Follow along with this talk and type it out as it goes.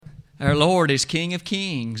Our Lord is King of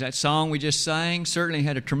Kings. That song we just sang certainly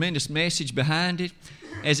had a tremendous message behind it,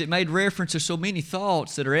 as it made reference to so many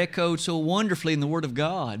thoughts that are echoed so wonderfully in the Word of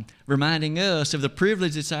God, reminding us of the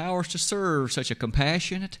privilege it's ours to serve such a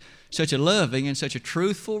compassionate, such a loving, and such a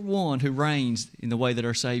truthful one who reigns in the way that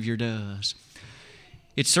our Savior does.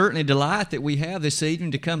 It's certainly a delight that we have this evening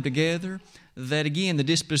to come together, that again, the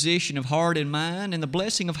disposition of heart and mind and the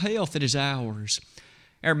blessing of health that is ours.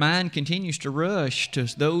 Our mind continues to rush to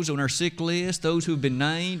those on our sick list, those who've been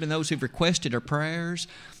named, and those who've requested our prayers,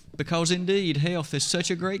 because indeed health is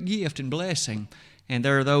such a great gift and blessing. And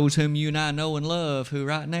there are those whom you and I know and love who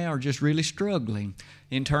right now are just really struggling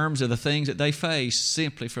in terms of the things that they face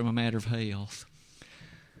simply from a matter of health.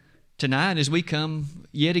 Tonight, as we come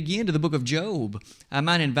yet again to the book of Job, I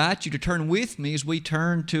might invite you to turn with me as we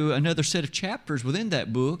turn to another set of chapters within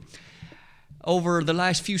that book. Over the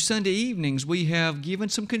last few Sunday evenings, we have given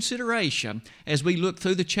some consideration as we look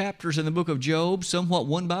through the chapters in the book of Job, somewhat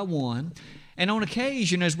one by one. And on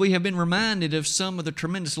occasion, as we have been reminded of some of the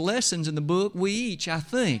tremendous lessons in the book, we each, I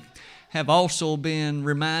think, have also been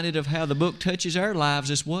reminded of how the book touches our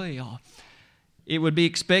lives as well. It would be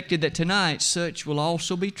expected that tonight such will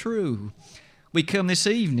also be true. We come this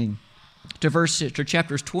evening to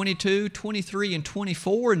chapters 22, 23, and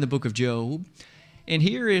 24 in the book of Job. And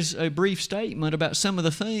here is a brief statement about some of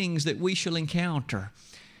the things that we shall encounter.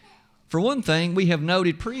 For one thing, we have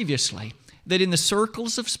noted previously that in the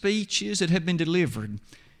circles of speeches that have been delivered,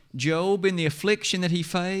 Job, in the affliction that he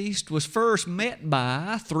faced, was first met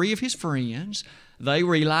by three of his friends. They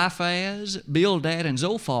were Eliphaz, Bildad, and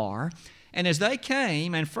Zophar. And as they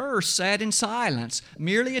came and first sat in silence,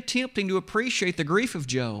 merely attempting to appreciate the grief of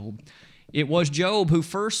Job, it was Job who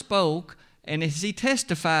first spoke. And as he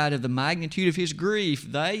testified of the magnitude of his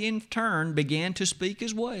grief, they in turn began to speak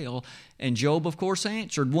as well. And Job, of course,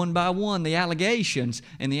 answered one by one the allegations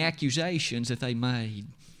and the accusations that they made.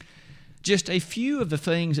 Just a few of the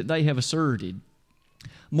things that they have asserted.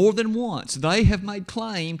 More than once, they have made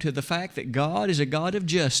claim to the fact that God is a God of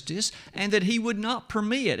justice and that He would not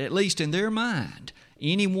permit, at least in their mind,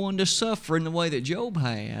 anyone to suffer in the way that Job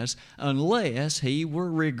has unless he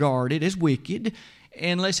were regarded as wicked,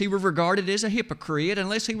 unless he were regarded as a hypocrite,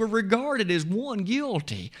 unless he were regarded as one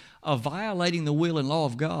guilty of violating the will and law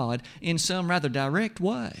of God in some rather direct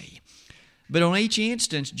way. But on each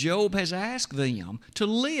instance, Job has asked them to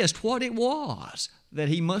list what it was that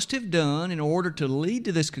he must have done in order to lead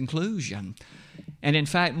to this conclusion. And in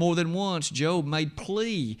fact, more than once, Job made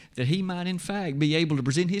plea that he might in fact be able to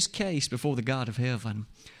present his case before the God of heaven.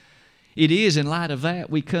 It is in light of that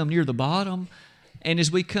we come near the bottom. And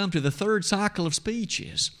as we come to the third cycle of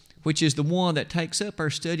speeches, which is the one that takes up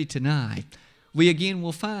our study tonight, we again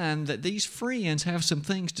will find that these friends have some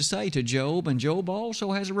things to say to Job, and Job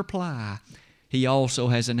also has a reply. He also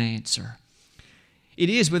has an answer. It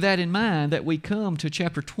is with that in mind that we come to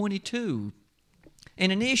chapter 22.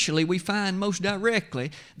 And initially we find most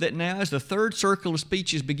directly that now as the third circle of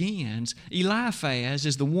speeches begins, Eliphaz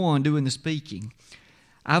is the one doing the speaking.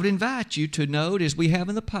 I would invite you to note, as we have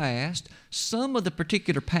in the past, some of the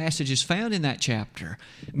particular passages found in that chapter,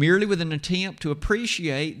 merely with an attempt to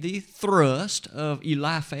appreciate the thrust of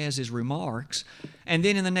Eliphaz's remarks. And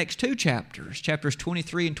then in the next two chapters, chapters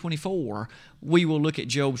 23 and 24, we will look at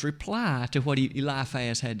Job's reply to what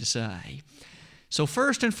Eliphaz had to say. So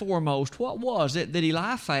first and foremost, what was it that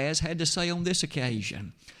Eliphaz had to say on this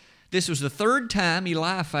occasion? This was the third time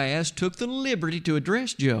Eliphaz took the liberty to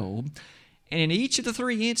address Job. And in each of the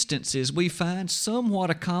three instances, we find somewhat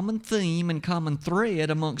a common theme and common thread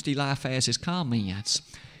amongst Eliphaz's comments.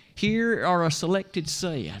 Here are a selected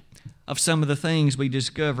set of some of the things we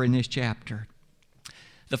discover in this chapter.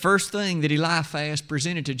 The first thing that Eliphaz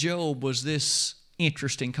presented to Job was this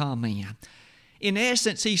interesting comment. In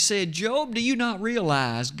essence, he said, Job, do you not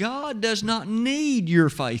realize God does not need your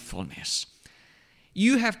faithfulness?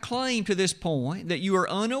 You have claimed to this point that you are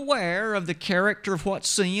unaware of the character of what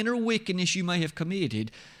sin or wickedness you may have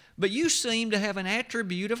committed, but you seem to have an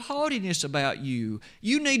attribute of haughtiness about you.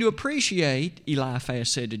 You need to appreciate, Eliphaz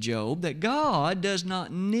said to Job, that God does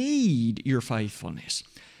not need your faithfulness.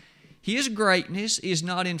 His greatness is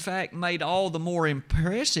not in fact made all the more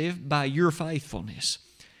impressive by your faithfulness.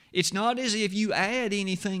 It's not as if you add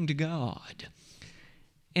anything to God.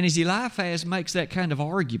 And as Eliphaz makes that kind of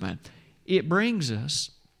argument, it brings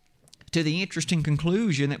us to the interesting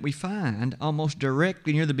conclusion that we find almost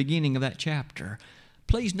directly near the beginning of that chapter.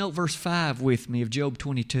 Please note verse 5 with me of Job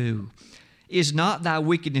 22. Is not thy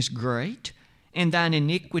wickedness great, and thine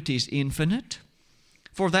iniquities infinite?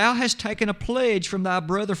 For thou hast taken a pledge from thy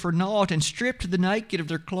brother for naught, and stripped the naked of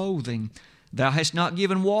their clothing. Thou hast not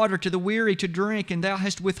given water to the weary to drink, and thou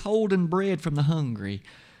hast withholden bread from the hungry.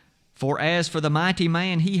 For as for the mighty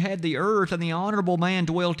man, he had the earth, and the honorable man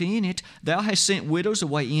dwelt in it. Thou hast sent widows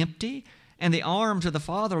away empty, and the arms of the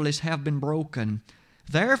fatherless have been broken.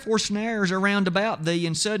 Therefore snares are round about thee,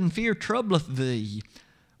 and sudden fear troubleth thee.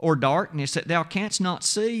 Or darkness that thou canst not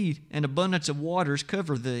see, and abundance of waters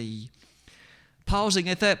cover thee. Pausing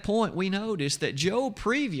at that point, we notice that Job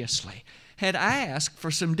previously had asked for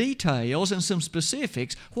some details and some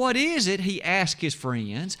specifics. What is it, he asked his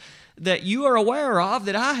friends, that you are aware of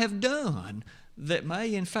that I have done that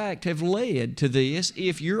may in fact have led to this,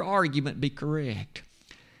 if your argument be correct?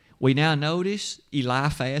 We now notice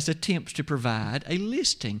Eliphaz attempts to provide a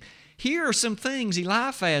listing. Here are some things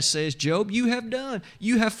Eliphaz says, Job, you have done.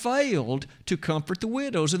 You have failed to comfort the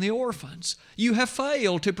widows and the orphans. You have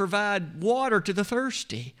failed to provide water to the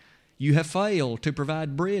thirsty. You have failed to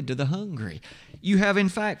provide bread to the hungry. You have in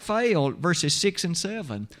fact failed, verses 6 and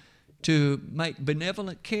 7, to make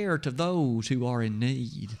benevolent care to those who are in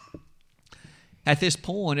need. At this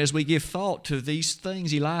point, as we give thought to these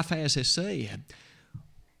things Eliphaz has said,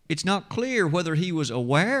 it's not clear whether he was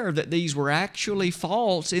aware that these were actually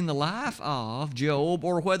faults in the life of Job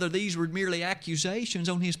or whether these were merely accusations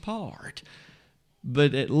on his part.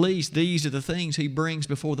 But at least these are the things he brings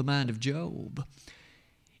before the mind of Job.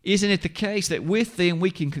 Isn't it the case that with them we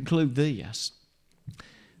can conclude this?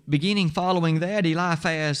 Beginning following that,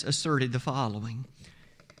 Eliphaz asserted the following.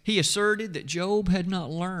 He asserted that Job had not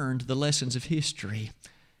learned the lessons of history,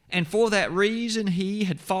 and for that reason he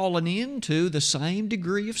had fallen into the same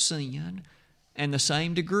degree of sin and the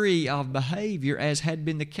same degree of behavior as had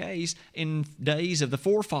been the case in days of the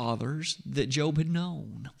forefathers that Job had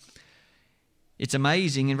known. It's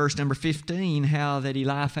amazing in verse number 15 how that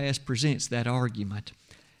Eliphaz presents that argument.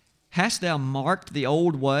 Hast thou marked the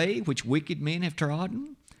old way which wicked men have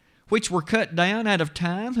trodden, which were cut down out of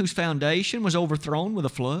time, whose foundation was overthrown with a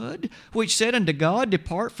flood, which said unto God,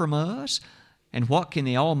 Depart from us, and what can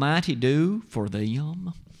the Almighty do for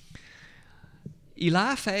them?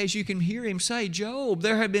 Eliphaz, you can hear him say, Job,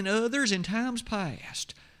 there have been others in times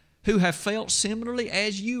past who have felt similarly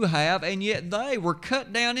as you have, and yet they were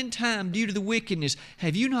cut down in time due to the wickedness.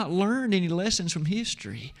 Have you not learned any lessons from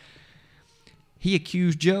history? He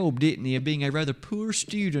accused Job, didn't he, of being a rather poor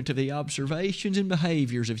student of the observations and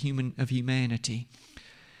behaviors of humanity.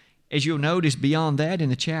 As you'll notice beyond that in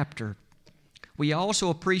the chapter, we also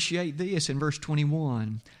appreciate this in verse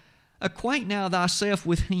 21. Acquaint now thyself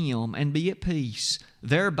with him, and be at peace.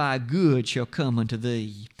 Thereby good shall come unto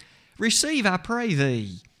thee. Receive, I pray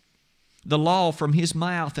thee, the law from his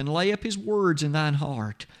mouth, and lay up his words in thine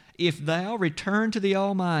heart. If thou return to the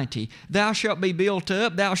Almighty, thou shalt be built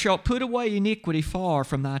up, thou shalt put away iniquity far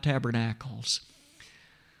from thy tabernacles.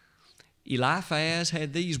 Eliphaz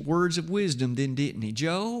had these words of wisdom then, didn't he?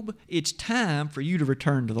 Job, it's time for you to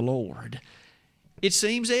return to the Lord. It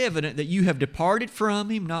seems evident that you have departed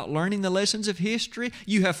from him, not learning the lessons of history.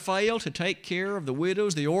 You have failed to take care of the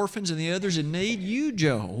widows, the orphans, and the others in need. You,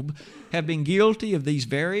 Job, have been guilty of these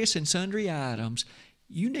various and sundry items.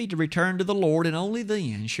 You need to return to the Lord, and only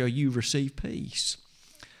then shall you receive peace.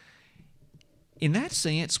 In that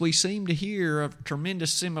sense, we seem to hear a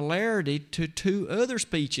tremendous similarity to two other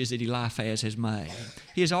speeches that Eliphaz has made.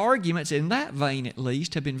 His arguments, in that vein at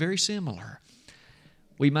least, have been very similar.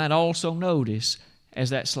 We might also notice, as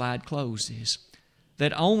that slide closes,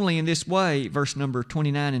 that only in this way, verse number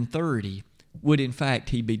 29 and 30, would in fact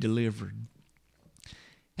he be delivered.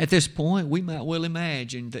 At this point, we might well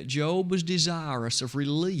imagine that Job was desirous of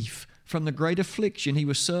relief from the great affliction he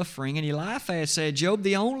was suffering, and Eliphaz said, Job,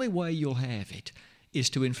 the only way you'll have it is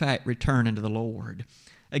to in fact return unto the Lord.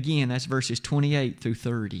 Again, that's verses 28 through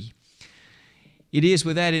 30. It is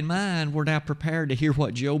with that in mind we're now prepared to hear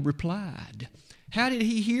what Job replied. How did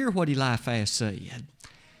he hear what Eliphaz said?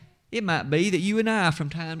 It might be that you and I from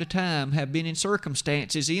time to time have been in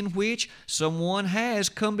circumstances in which someone has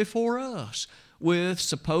come before us with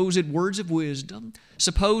supposed words of wisdom,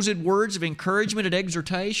 supposed words of encouragement and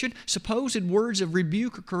exhortation, supposed words of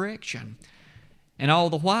rebuke or correction. And all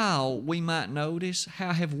the while, we might notice,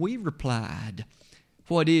 how have we replied?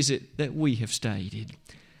 What is it that we have stated?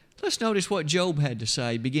 Let's notice what Job had to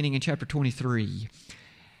say, beginning in chapter 23.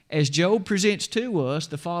 As Job presents to us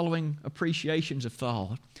the following appreciations of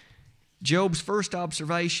thought, Job's first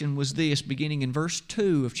observation was this, beginning in verse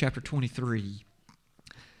 2 of chapter 23.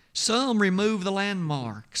 Some remove the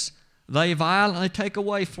landmarks. They violently take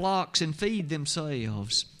away flocks and feed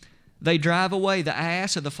themselves. They drive away the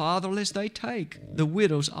ass of the fatherless. They take the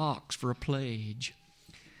widow's ox for a pledge.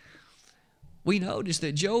 we notice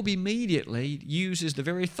that Job immediately uses the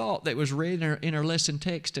very thought that was read in our lesson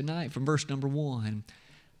text tonight from verse number 1,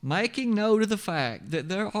 making note of the fact that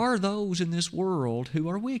there are those in this world who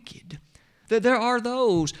are wicked, that there are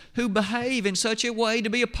those who behave in such a way to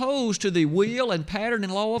be opposed to the will and pattern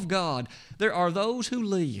and law of God. There are those who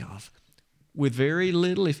live with very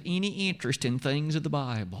little, if any, interest in things of the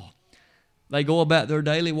Bible. They go about their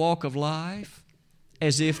daily walk of life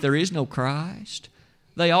as if there is no Christ.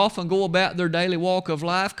 They often go about their daily walk of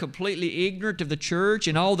life completely ignorant of the church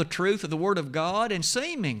and all the truth of the Word of God, and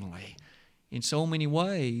seemingly, in so many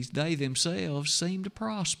ways, they themselves seem to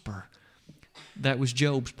prosper. That was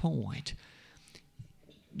Job's point.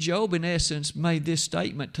 Job, in essence, made this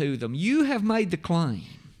statement to them: you have made the claim,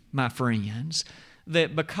 my friends,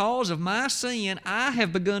 that because of my sin, I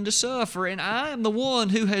have begun to suffer, and I am the one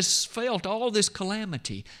who has felt all this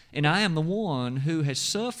calamity, and I am the one who has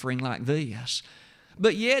suffering like this.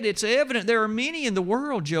 But yet it's evident there are many in the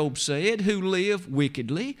world, Job said, who live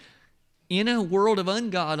wickedly in a world of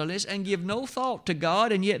ungodliness and give no thought to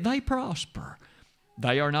God, and yet they prosper.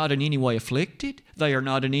 They are not in any way afflicted. They are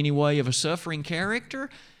not in any way of a suffering character.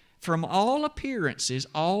 From all appearances,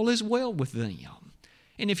 all is well with them.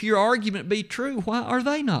 And if your argument be true, why are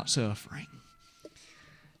they not suffering?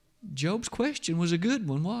 Job's question was a good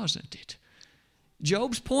one, wasn't it?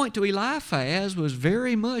 Job's point to Eliphaz was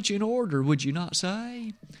very much in order, would you not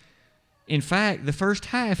say? In fact, the first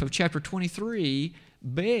half of chapter 23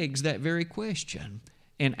 begs that very question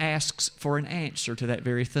and asks for an answer to that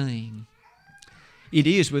very thing. It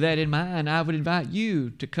is with that in mind, I would invite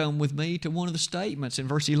you to come with me to one of the statements in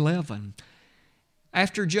verse 11.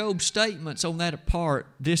 After Job's statements on that part,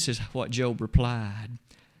 this is what Job replied: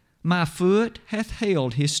 my foot hath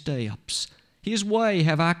held his steps. His way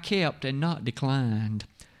have I kept and not declined.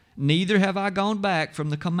 Neither have I gone back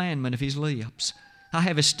from the commandment of his lips. I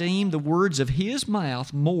have esteemed the words of his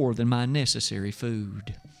mouth more than my necessary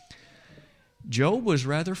food. Job was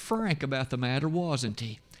rather frank about the matter, wasn't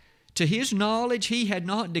he? To his knowledge, he had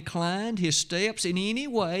not declined his steps in any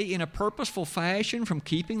way in a purposeful fashion from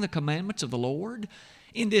keeping the commandments of the Lord.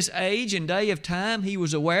 In this age and day of time, he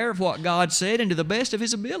was aware of what God said, and to the best of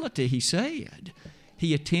his ability, he said.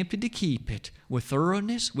 He attempted to keep it with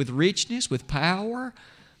thoroughness, with richness, with power.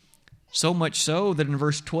 So much so that in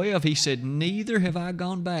verse 12 he said, neither have I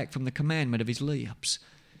gone back from the commandment of his lips,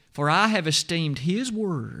 for I have esteemed his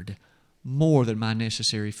word more than my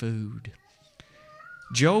necessary food.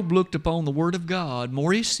 Job looked upon the Word of God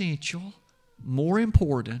more essential, more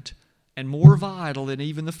important, and more vital than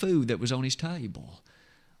even the food that was on his table.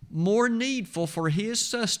 More needful for his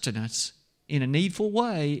sustenance in a needful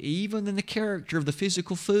way, even than the character of the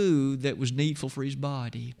physical food that was needful for his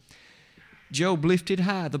body. Job lifted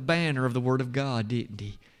high the banner of the Word of God, didn't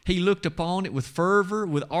he? He looked upon it with fervor,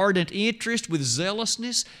 with ardent interest, with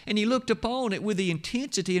zealousness, and he looked upon it with the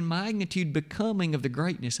intensity and magnitude becoming of the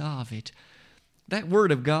greatness of it. That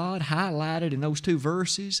Word of God, highlighted in those two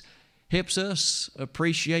verses, helps us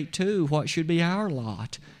appreciate, too, what should be our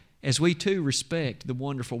lot as we, too, respect the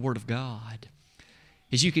wonderful Word of God.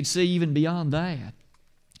 As you can see, even beyond that,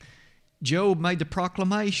 Job made the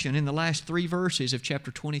proclamation in the last 3 verses of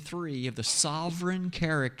chapter 23 of the sovereign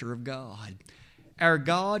character of God. Our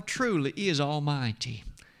God truly is almighty.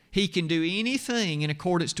 He can do anything in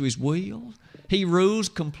accordance to His will. He rules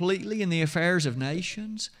completely in the affairs of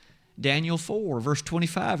nations. Daniel 4, verse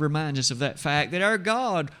 25 reminds us of that fact, that our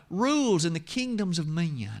God rules in the kingdoms of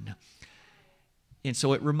men. And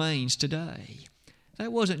so it remains today.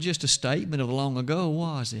 That wasn't just a statement of long ago,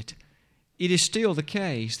 was it? It is still the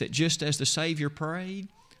case that just as the Savior prayed,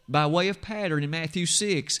 by way of pattern in Matthew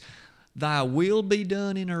 6, Thy will be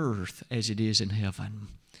done in earth as it is in heaven.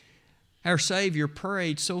 Our Savior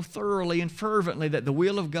prayed so thoroughly and fervently that the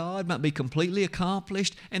will of God might be completely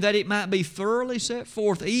accomplished and that it might be thoroughly set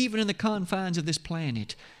forth even in the confines of this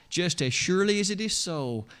planet, just as surely as it is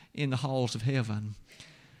so in the halls of heaven.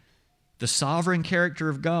 The sovereign character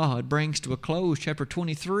of God brings to a close chapter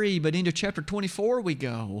 23, but into chapter 24 we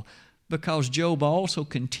go, because Job also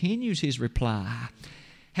continues his reply,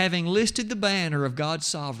 having listed the banner of God's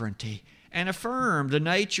sovereignty and affirmed the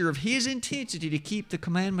nature of His intensity to keep the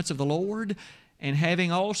commandments of the Lord, and having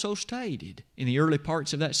also stated in the early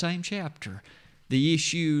parts of that same chapter the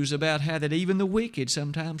issues about how that even the wicked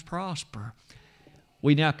sometimes prosper.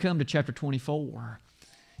 We now come to chapter 24.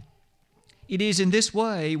 It is in this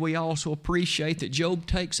way we also appreciate that Job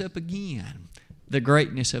takes up again the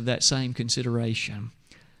greatness of that same consideration.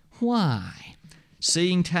 Why?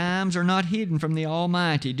 Seeing times are not hidden from the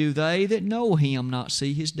Almighty, do they that know Him not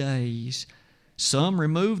see His days? Some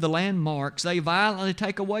remove the landmarks. They violently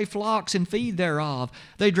take away flocks and feed thereof.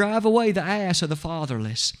 They drive away the ass of the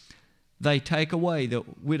fatherless. They take away the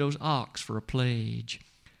widow's ox for a pledge.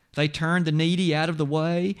 They turn the needy out of the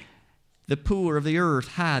way. The poor of the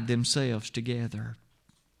earth hide themselves together.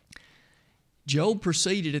 Job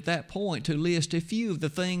proceeded at that point to list a few of the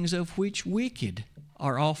things of which wicked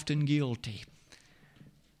are often guilty.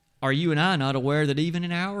 Are you and I not aware that even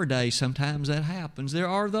in our day sometimes that happens? There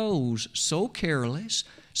are those so careless,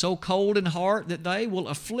 so cold in heart that they will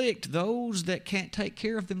afflict those that can't take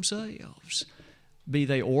care of themselves. Be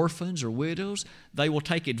they orphans or widows, they will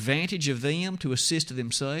take advantage of them to assist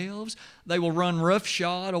themselves. They will run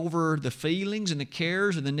roughshod over the feelings and the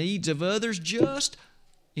cares and the needs of others just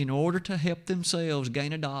in order to help themselves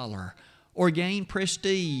gain a dollar or gain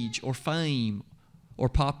prestige or fame or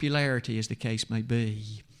popularity, as the case may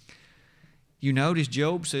be. You notice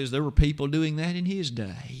Job says there were people doing that in his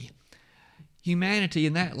day. Humanity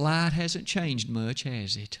in that light hasn't changed much,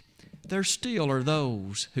 has it? There still are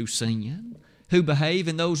those who sin, who behave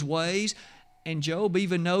in those ways, and Job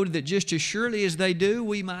even noted that just as surely as they do,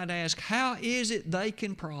 we might ask, how is it they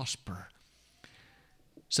can prosper?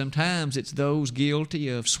 Sometimes it's those guilty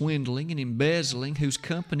of swindling and embezzling whose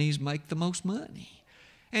companies make the most money.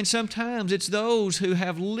 And sometimes it's those who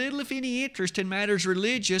have little, if any, interest in matters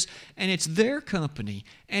religious, and it's their company,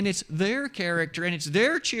 and it's their character, and it's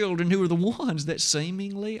their children who are the ones that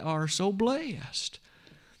seemingly are so blessed.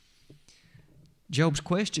 Job's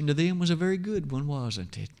question to them was a very good one,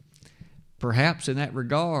 wasn't it? Perhaps in that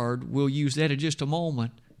regard, we'll use that in just a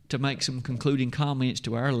moment to make some concluding comments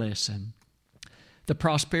to our lesson. The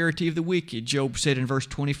prosperity of the wicked, Job said in verse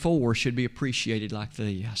 24, should be appreciated like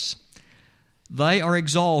this. They are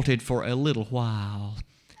exalted for a little while,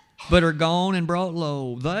 but are gone and brought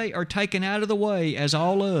low. They are taken out of the way as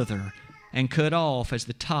all other, and cut off as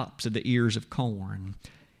the tops of the ears of corn.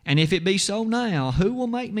 And if it be so now, who will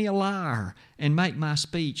make me a liar and make my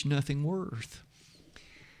speech nothing worth?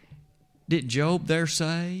 Did Job there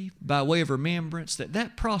say, by way of remembrance,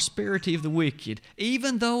 that prosperity of the wicked,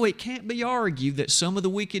 even though it can't be argued that some of the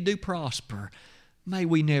wicked do prosper, may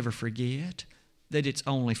we never forget that it's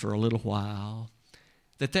only for a little while,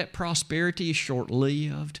 that prosperity is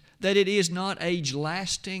short-lived, that it is not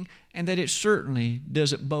age-lasting, and that it certainly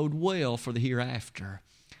doesn't bode well for the hereafter.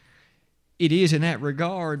 It is in that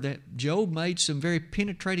regard that Job made some very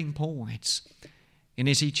penetrating points, and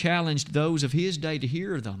as he challenged those of his day to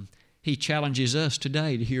hear them, he challenges us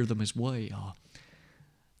today to hear them as well.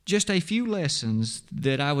 Just a few lessons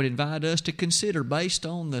that I would invite us to consider based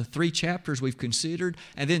on the 3 chapters we've considered,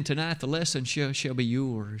 and then tonight the lesson shall be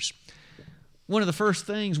yours. One of the first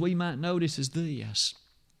things we might notice is this.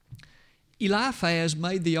 Eliphaz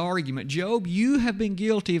made the argument, Job, you have been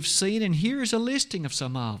guilty of sin, and here's a listing of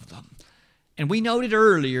some of them. And we noted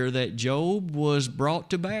earlier that Job was brought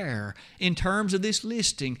to bear in terms of this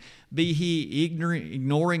listing, be he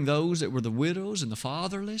ignoring those that were the widows and the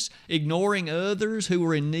fatherless, ignoring others who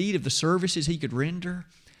were in need of the services he could render.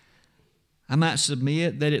 I might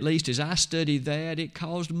submit that at least as I studied that, it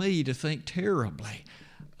caused me to think terribly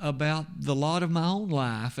about the lot of my own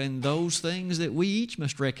life and those things that we each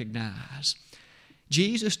must recognize.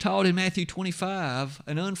 Jesus taught in Matthew 25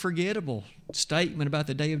 an unforgettable statement about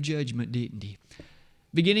the day of judgment, didn't he?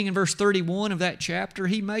 Beginning in verse 31 of that chapter,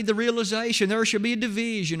 he made the realization there shall be a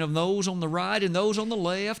division of those on the right and those on the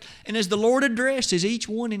left, and as the Lord addresses each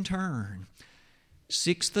one in turn,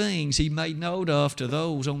 6 things he made note of to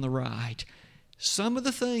those on the right. Some of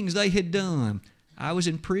the things they had done. I was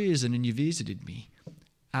in prison and you visited me.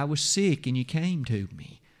 I was sick and you came to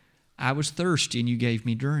me. I was thirsty and you gave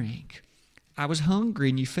me drink. I was hungry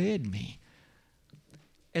and you fed me.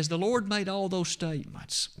 As the Lord made all those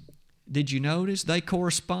statements, did you notice they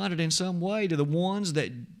corresponded in some way to the ones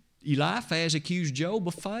that Eliphaz accused Job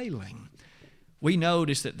of failing? We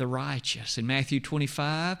notice that the righteous, in Matthew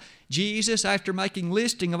 25, Jesus, after making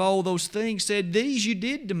listing of all those things, said, these you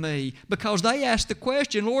did to me, because they asked the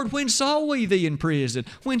question, Lord, when saw we thee in prison?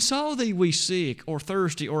 When saw thee we sick, or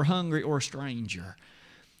thirsty, or hungry, or a stranger?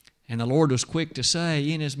 And the Lord was quick to say,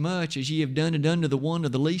 inasmuch as ye have done it unto the one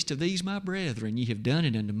of the least of these my brethren, ye have done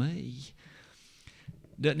it unto me.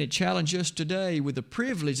 Doesn't it challenge us today with the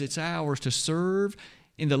privilege that's ours to serve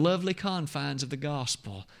in the lovely confines of the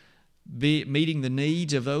gospel, be it meeting the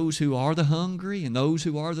needs of those who are the hungry and those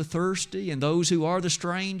who are the thirsty and those who are the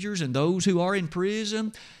strangers and those who are in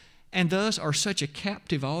prison, and thus are such a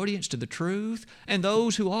captive audience to the truth, and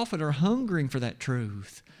those who often are hungering for that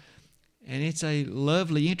truth. And it's a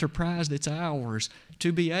lovely enterprise that's ours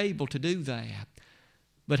to be able to do that.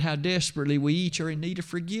 But how desperately we each are in need of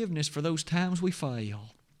forgiveness for those times we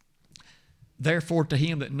fail. Therefore to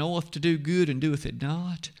him that knoweth to do good and doeth it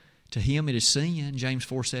not, to him it is sin, James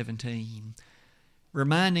 4:17.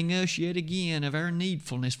 Reminding us yet again of our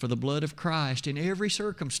needfulness for the blood of Christ in every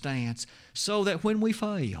circumstance, so that when we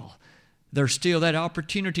fail, there's still that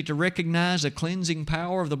opportunity to recognize the cleansing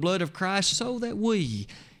power of the blood of Christ so that we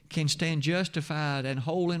can stand justified and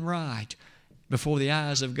whole and right before the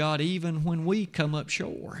eyes of God even when we come up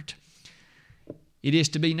short. It is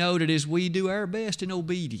to be noted as we do our best in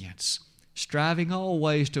obedience, striving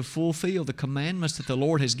always to fulfill the commandments that the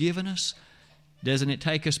Lord has given us, doesn't it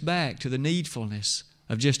take us back to the needfulness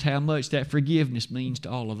of just how much that forgiveness means to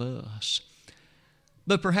all of us?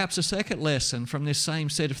 But perhaps a second lesson from this same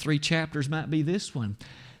set of 3 chapters might be this one,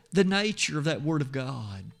 the nature of that Word of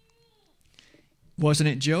God. Wasn't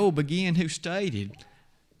it Job again who stated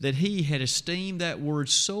that he had esteemed that Word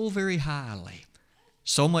so very highly,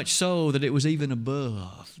 so much so that it was even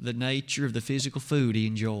above the nature of the physical food he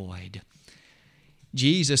enjoyed?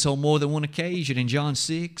 Jesus, on more than one occasion in John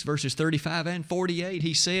 6, verses 35 and 48,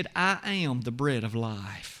 he said, I am the bread of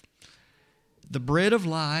life. The bread of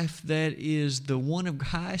life that is the one of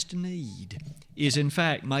highest need is in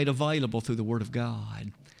fact made available through the Word of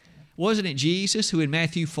God. Wasn't it Jesus who in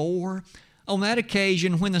Matthew 4, on that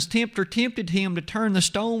occasion when the tempter tempted him to turn the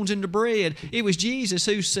stones into bread, it was Jesus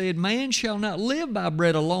who said, Man shall not live by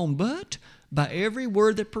bread alone, but by every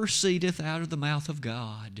word that proceedeth out of the mouth of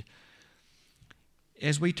God.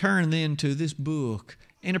 As we turn then to this book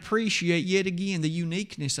and appreciate yet again the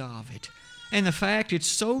uniqueness of it and the fact it's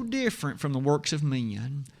so different from the works of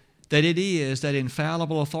men, that it is that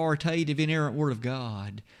infallible, authoritative, inerrant Word of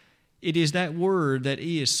God, it is that Word that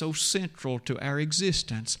is so central to our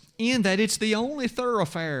existence in that it's the only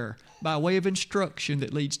thoroughfare by way of instruction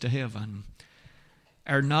that leads to heaven.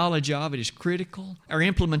 Our knowledge of it is critical. Our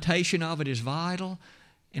implementation of it is vital.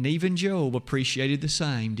 And even Job appreciated the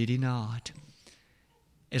same, did he not?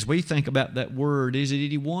 As we think about that Word, is it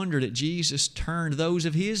any wonder that Jesus turned those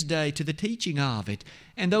of His day to the teaching of it,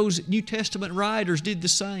 and those New Testament writers did the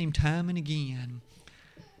same time and again?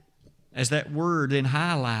 As that Word then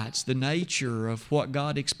highlights the nature of what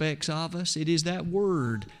God expects of us, it is that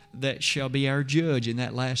Word that shall be our judge in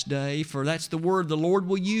that last day, for that's the Word the Lord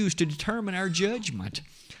will use to determine our judgment.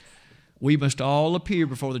 We must all appear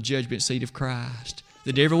before the judgment seat of Christ,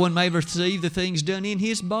 that everyone may receive the things done in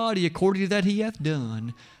His body according to that He hath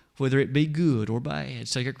done, whether it be good or bad.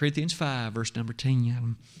 2 Corinthians 5, verse number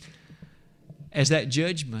 10. As that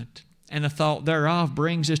judgment and the thought thereof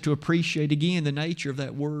brings us to appreciate again the nature of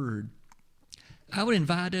that Word, I would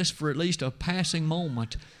invite us for at least a passing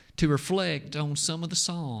moment to reflect on some of the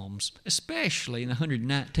Psalms, especially in the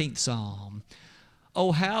 119th Psalm.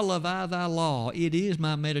 Oh, how love I thy law, it is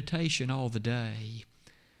my meditation all the day.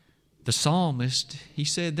 The psalmist, he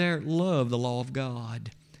said there, love the law of God.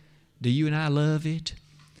 Do you and I love it?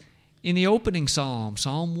 In the opening psalm,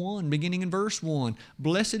 Psalm 1, beginning in verse 1,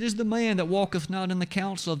 Blessed is the man that walketh not in the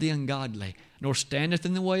counsel of the ungodly, nor standeth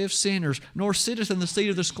in the way of sinners, nor sitteth in the seat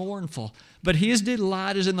of the scornful. But his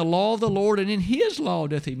delight is in the law of the Lord, and in His law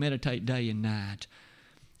doth he meditate day and night.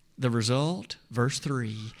 The result, verse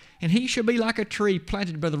 3, And he shall be like a tree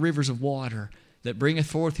planted by the rivers of water, that bringeth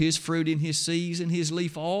forth his fruit in his season, his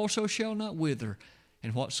leaf also shall not wither,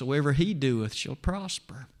 and whatsoever he doeth shall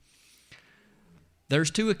prosper. There's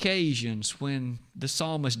 2 occasions when the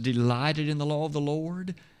psalmist delighted in the law of the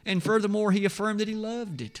Lord, and furthermore he affirmed that he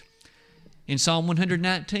loved it. In Psalm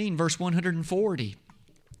 119, verse 140,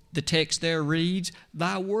 the text there reads,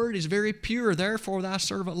 Thy word is very pure, therefore thy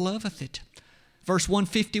servant loveth it. Verse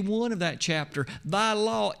 151 of that chapter, Thy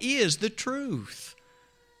law is the truth,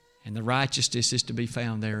 and the righteousness is to be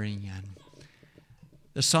found therein.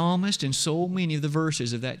 The psalmist, in so many of the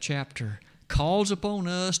verses of that chapter, calls upon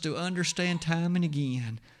us to understand time and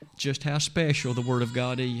again just how special the Word of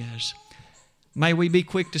God is. May we be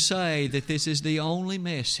quick to say that this is the only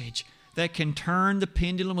message that can turn the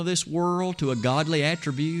pendulum of this world to a godly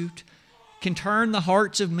attribute, can turn the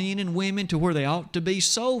hearts of men and women to where they ought to be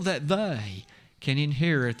so that they can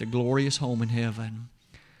inherit the glorious home in heaven.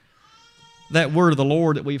 That word of the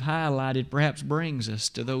Lord that we've highlighted perhaps brings us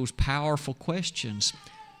to those powerful questions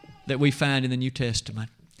that we find in the New Testament.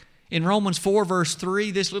 In Romans 4, verse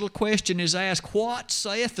 3, this little question is asked, What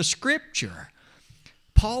saith the Scripture?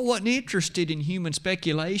 Paul wasn't interested in human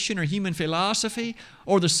speculation or human philosophy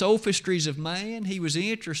or the sophistries of man. He was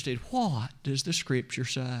interested, what does the Scripture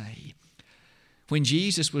say? When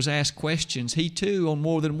Jesus was asked questions, he too, on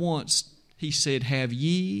more than once, he said, Have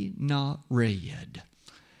ye not read?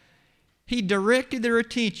 He directed their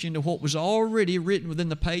attention to what was already written within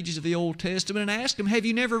the pages of the Old Testament and asked them, Have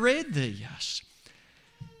you never read this?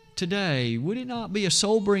 today, would it not be a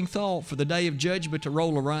sobering thought for the day of judgment to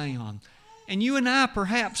roll around? And you and I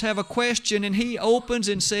perhaps have a question, and He opens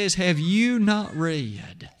and says, have you not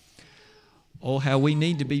read? Oh, how we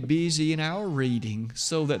need to be busy in our reading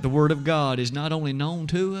so that the Word of God is not only known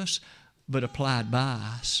to us, but applied by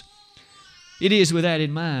us. It is with that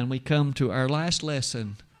in mind we come to our last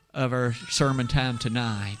lesson of our sermon time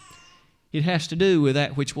tonight. It has to do with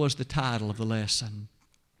that which was the title of the lesson.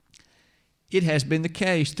 It has been the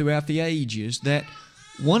case throughout the ages that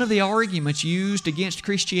one of the arguments used against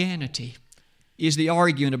Christianity is the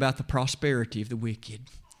argument about the prosperity of the wicked.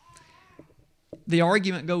 The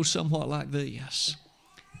argument goes somewhat like this.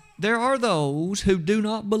 There are those who do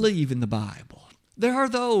not believe in the Bible. There are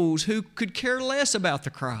those who could care less about the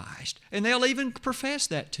Christ, and they'll even profess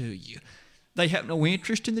that to you. They have no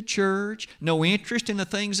interest in the church, no interest in the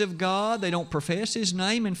things of God. They don't profess His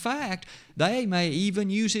name. In fact, they may even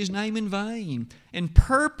use His name in vain and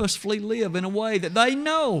purposefully live in a way that they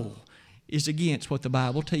know is against what the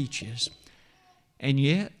Bible teaches. And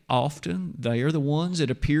yet, often, they are the ones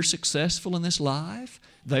that appear successful in this life.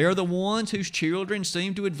 They are the ones whose children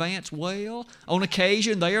seem to advance well. On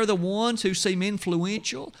occasion, they are the ones who seem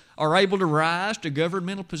influential, are able to rise to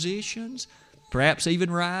governmental positions, perhaps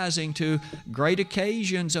even rising to great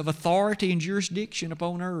occasions of authority and jurisdiction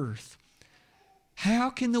upon earth.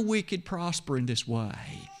 How can the wicked prosper in this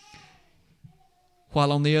way?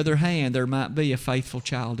 While on the other hand, there might be a faithful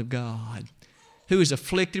child of God who is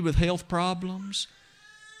afflicted with health problems,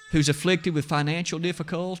 who's afflicted with financial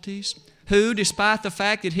difficulties, who, despite the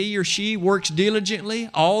fact that he or she works diligently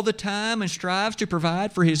all the time and strives to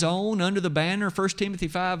provide for his own under the banner of 1 Timothy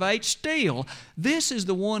 5:8, still, this is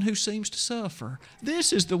the one who seems to suffer.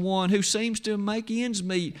 This is the one who seems to make ends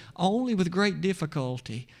meet only with great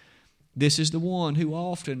difficulty. This is the one who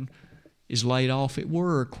often is laid off at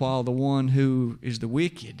work, while the one who is the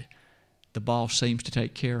wicked, the boss seems to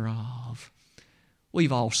take care of.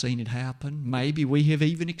 We've all seen it happen. Maybe we have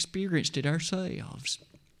even experienced it ourselves.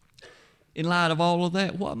 In light of all of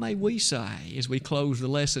that, what may we say as we close the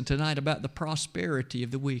lesson tonight about the prosperity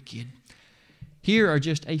of the wicked? Here are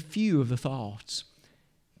just a few of the thoughts.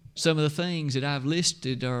 Some of the things that I've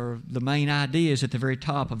listed are the main ideas at the very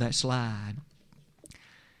top of that slide.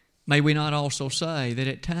 May we not also say that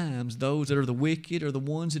at times those that are the wicked are the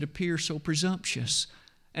ones that appear so presumptuous,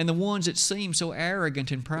 and the ones that seem so arrogant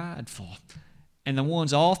and prideful, and the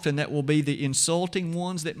ones often that will be the insulting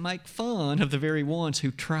ones that make fun of the very ones who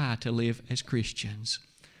try to live as Christians.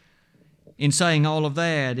 In saying all of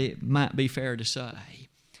that, it might be fair to say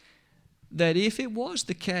that if it was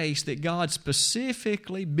the case that God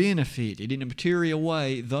specifically benefited in a material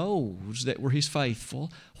way those that were His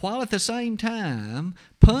faithful, while at the same time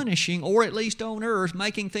punishing, or at least on earth,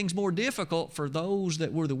 making things more difficult for those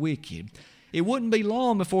that were the wicked, it wouldn't be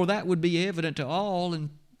long before that would be evident to all, and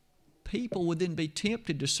people would then be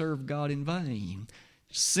tempted to serve God in vain,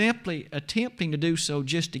 simply attempting to do so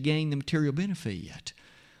just to gain the material benefit.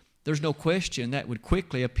 There's no question that would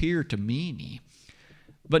quickly appear to many.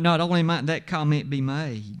 But not only might that comment be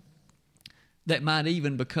made, that might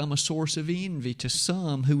even become a source of envy to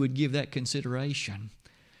some who would give that consideration.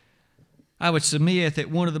 I would submit that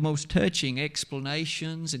one of the most touching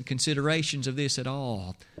explanations and considerations of this at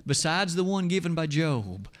all, besides the one given by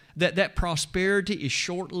Job, that prosperity is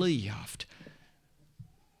short-lived.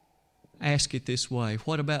 Ask it this way: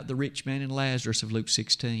 what about the rich man and Lazarus of Luke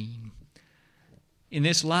 16? In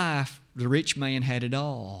this life, the rich man had it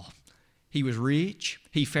all. He was rich.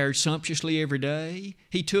 He fared sumptuously every day.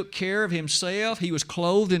 He took care of himself. He was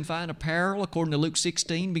clothed in fine apparel, according to Luke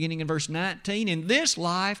 16, beginning in verse 19. In this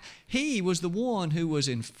life, he was the one who was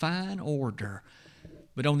in fine order.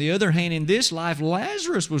 But on the other hand, in this life,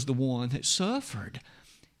 Lazarus was the one that suffered.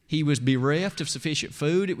 He was bereft of sufficient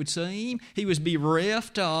food, it would seem. He was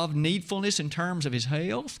bereft of needfulness in terms of his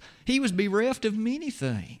health. He was bereft of many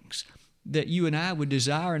things that you and I would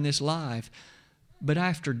desire in this life. But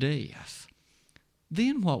after death,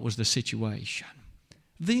 then what was the situation?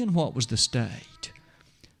 Then what was the state?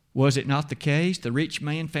 Was it not the case the rich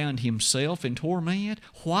man found himself in torment,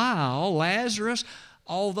 while Lazarus,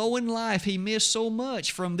 although in life he missed so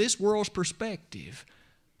much from this world's perspective,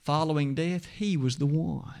 following death, he was the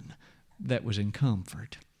one that was in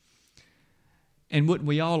comfort? And wouldn't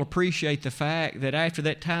we all appreciate the fact that after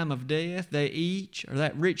that time of death, they each, or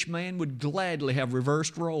that rich man, would gladly have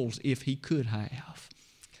reversed roles if he could have?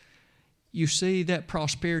 You see, that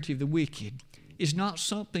prosperity of the wicked is not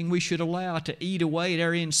something we should allow to eat away at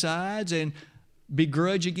our insides and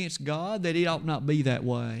begrudge against God that it ought not be that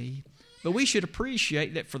way. But we should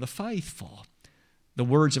appreciate that for the faithful. The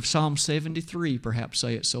words of Psalm 73 perhaps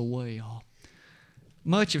say it so well.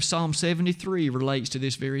 Much of Psalm 73 relates to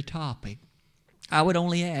this very topic. I would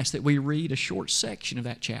only ask that we read a short section of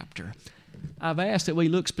that chapter. I've asked that we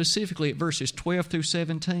look specifically at verses 12 through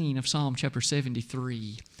 17 of Psalm chapter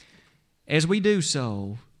 73. As we do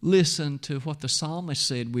so, listen to what the psalmist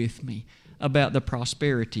said with me about the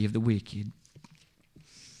prosperity of the wicked.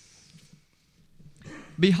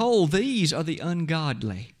 Behold, these are the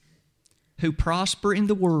ungodly, who prosper in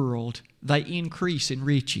the world, they increase in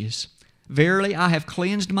riches. Verily, I have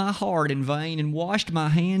cleansed my heart in vain and washed my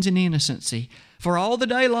hands in innocency. For all the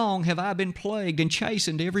day long have I been plagued and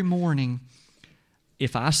chastened every morning.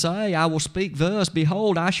 If I say, I will speak thus,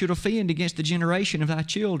 behold, I should offend against the generation of thy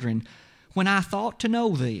children. When I thought to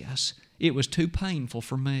know this, it was too painful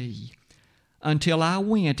for me. Until I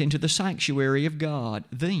went into the sanctuary of God,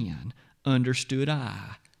 then understood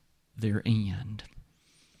I their end.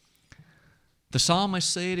 The psalmist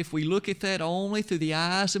said if we look at that only through the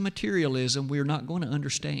eyes of materialism, we're not going to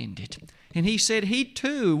understand it. And he said he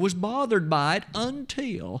too was bothered by it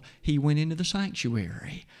until he went into the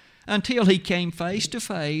sanctuary, until he came face to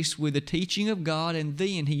face with the teaching of God, and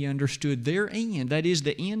then he understood their end, that is,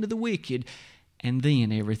 the end of the wicked, and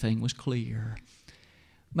then everything was clear.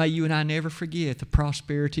 May you and I never forget the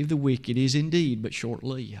prosperity of the wicked is indeed but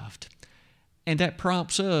short-lived. And that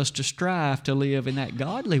prompts us to strive to live in that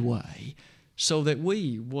godly way, so that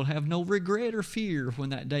we will have no regret or fear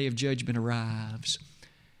when that day of judgment arrives.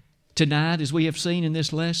 Tonight, as we have seen in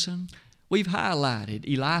this lesson, we've highlighted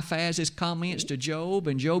Eliphaz's comments to Job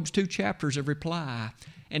and Job's 2 chapters of reply.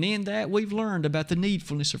 And in that, we've learned about the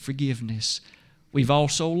needfulness of forgiveness. We've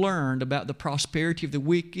also learned about the prosperity of the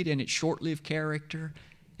wicked and its short-lived character.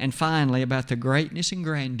 And finally, about the greatness and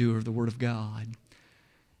grandeur of the Word of God.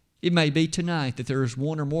 It may be tonight that there is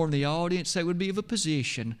one or more in the audience that would be of a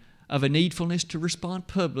position of a needfulness to respond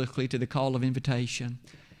publicly to the call of invitation.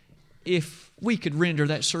 If we could render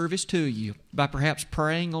that service to you by perhaps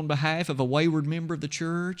praying on behalf of a wayward member of the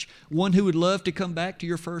church, one who would love to come back to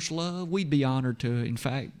your first love, we'd be honored to, in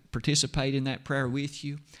fact, participate in that prayer with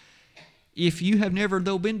you. If you have never,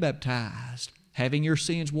 though, been baptized, having your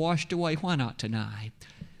sins washed away, why not tonight?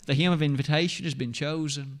 The hymn of invitation has been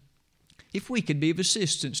chosen. If we could be of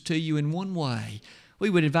assistance to you in one way, we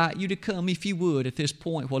would invite you to come, if you would, at this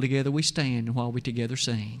point while together we stand and while we together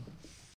sing.